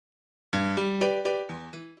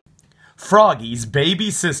Froggy's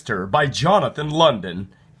Baby Sister by Jonathan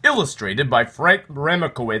London. Illustrated by Frank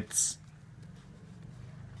Remkowitz.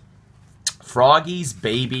 Froggy's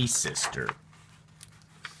Baby Sister.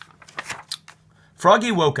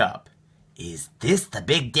 Froggy woke up. "Is this the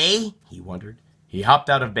big day?" he wondered. He hopped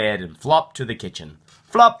out of bed and flopped to the kitchen.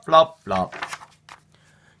 Flop, flop, flop.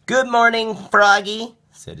 "Good morning, Froggy,"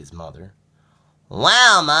 said his mother.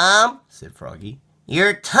 "Wow, Mom," said Froggy.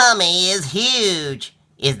 "your tummy is huge.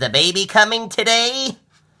 Is the baby coming today?"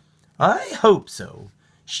 "I hope so."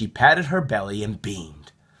 She patted her belly and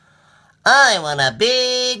beamed. "I want a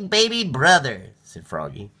big baby brother," said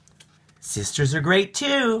Froggy. "Sisters are great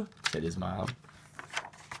too," said his mom.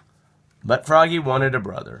 But Froggy wanted a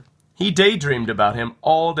brother. He daydreamed about him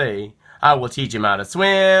all day. "I will teach him how to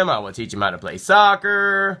swim. I will teach him how to play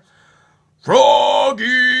soccer."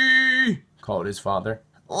 "Froggy!" called his father.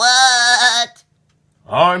 "What?"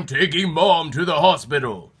 "I'm taking Mom to the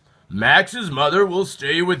hospital. Max's mother will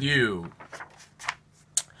stay with you."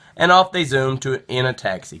 And off they zoomed in a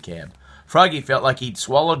taxi cab. Froggy felt like he'd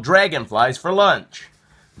swallowed dragonflies for lunch.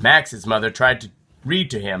 Max's mother tried to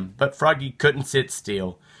read to him, but Froggy couldn't sit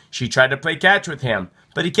still. She tried to play catch with him,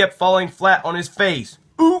 but he kept falling flat on his face.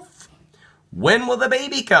 Oof! When will the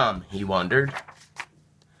baby come? He wondered.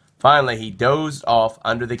 Finally, he dozed off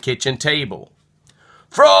under the kitchen table.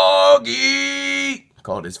 "Froggy!"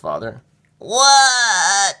 called his father.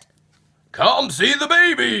 "What?" "Come see the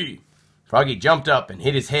baby!" Froggy jumped up and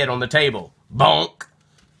hit his head on the table. Bonk!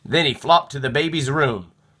 Then he flopped to the baby's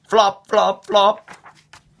room. Flop, flop, flop.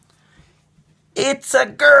 "It's a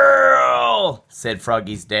girl!" said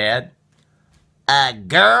Froggy's dad. "A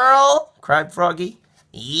girl?" cried Froggy.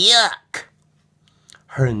 "Yuck!"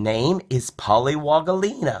 "Her name is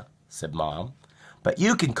Pollywogilina," said Mom. "But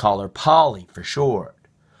you can call her Polly for short."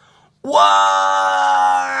 "What?"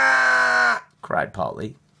 cried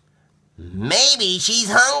Polly. "Maybe she's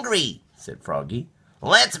hungry," said Froggy.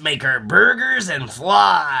 "Let's make her burgers and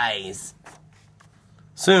flies."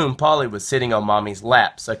 Soon Polly was sitting on Mommy's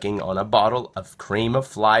lap, sucking on a bottle of cream of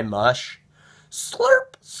fly mush.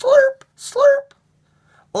 Slurp, slurp, slurp.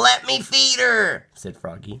 "Let me feed her," said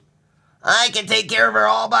Froggy. "I can take care of her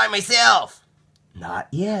all by myself." "Not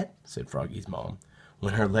yet," said Froggy's mom.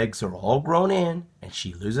 "When her legs are all grown in and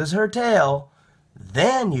she loses her tail,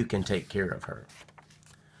 then you can take care of her."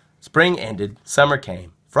 Spring ended, summer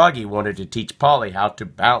came. Froggy wanted to teach Polly how to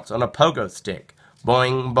bounce on a pogo stick.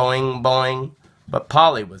 Boing, boing, boing. But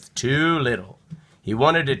Polly was too little. He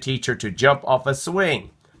wanted to teach her to jump off a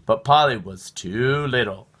swing, but Polly was too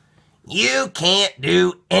little. "You can't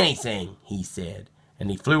do anything," he said, and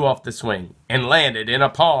he flew off the swing and landed in a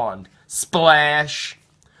pond. Splash!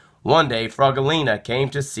 One day, Frogolina came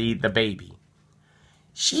to see the baby.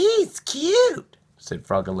 "She's cute," said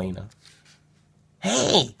Frogolina.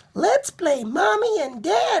 "Hey, let's play Mommy and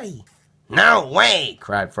Daddy." "No way!"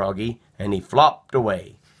 cried Froggy, and he flopped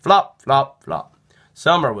away. Flop, flop, flop.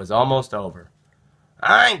 Summer was almost over.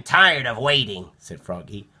 "I'm tired of waiting," said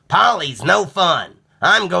Froggy. "Polly's no fun.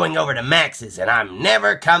 I'm going over to Max's and I'm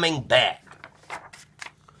never coming back."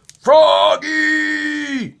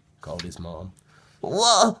 "Froggy!" called his mom.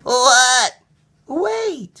 What?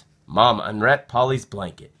 "Wait!" Mom unwrapped Polly's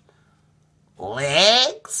blanket.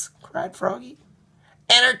 "Legs?" cried Froggy.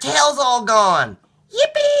 "And her tail's all gone.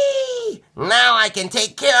 Yippee! Now I can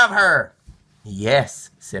take care of her."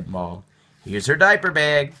 "Yes," said Mom. "Here's her diaper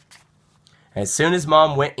bag." As soon as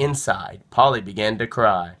Mom went inside, Polly began to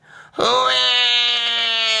cry.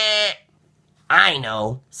 "I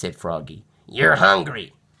know," said Froggy. "You're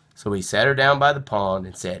hungry." So he sat her down by the pond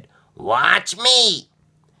and said, "Watch me."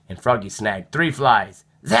 And Froggy snagged 3 flies.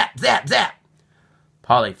 Zap, zap, zap.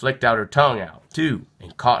 Polly flicked out her tongue out, too,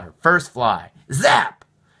 and caught her first fly. Zap!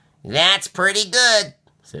 "That's pretty good,"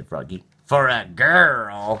 said Froggy. "for a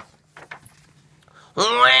girl."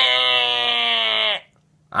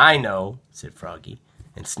 "I know," said Froggy,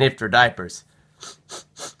 and sniffed her diapers.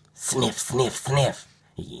 Sniff, sniff, sniff.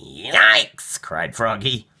 "Yikes!" cried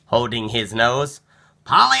Froggy, holding his nose.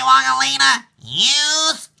 "Pollywogilina,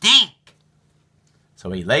 you stink."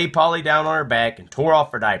 So he laid Polly down on her back and tore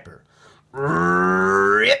off her diaper.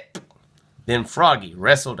 Rip! Then Froggy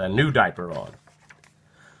wrestled a new diaper on.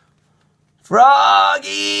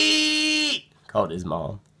 "Froggy!" called his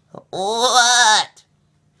mom. "What?"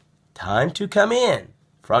 "Time to come in."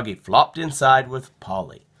 Froggy flopped inside with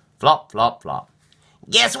Polly. Flop, flop, flop.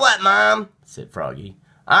 "Guess what, Mom?" said Froggy.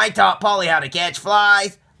 "I taught Polly how to catch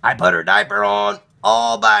flies. I put her diaper on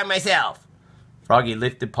all by myself." Froggy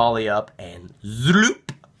lifted Polly up and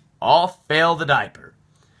zoop! Off fell the diaper.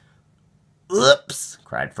 "Oops!"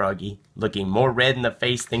 cried Froggy, looking more red in the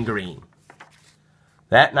face than green.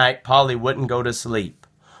 That night, Polly wouldn't go to sleep.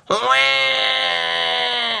 Wah!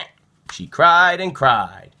 She cried and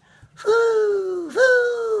cried. Foo,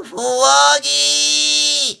 foo,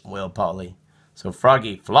 Froggy! Wailed Polly. So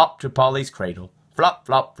Froggy flopped to Polly's cradle, flop,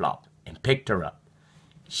 flop, flop, and picked her up.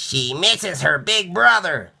 She misses her big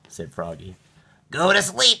brother, said Froggy. Go to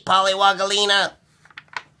sleep, Pollywogilina.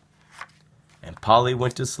 And Polly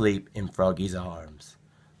went to sleep in Froggy's arms.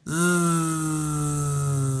 Zzz.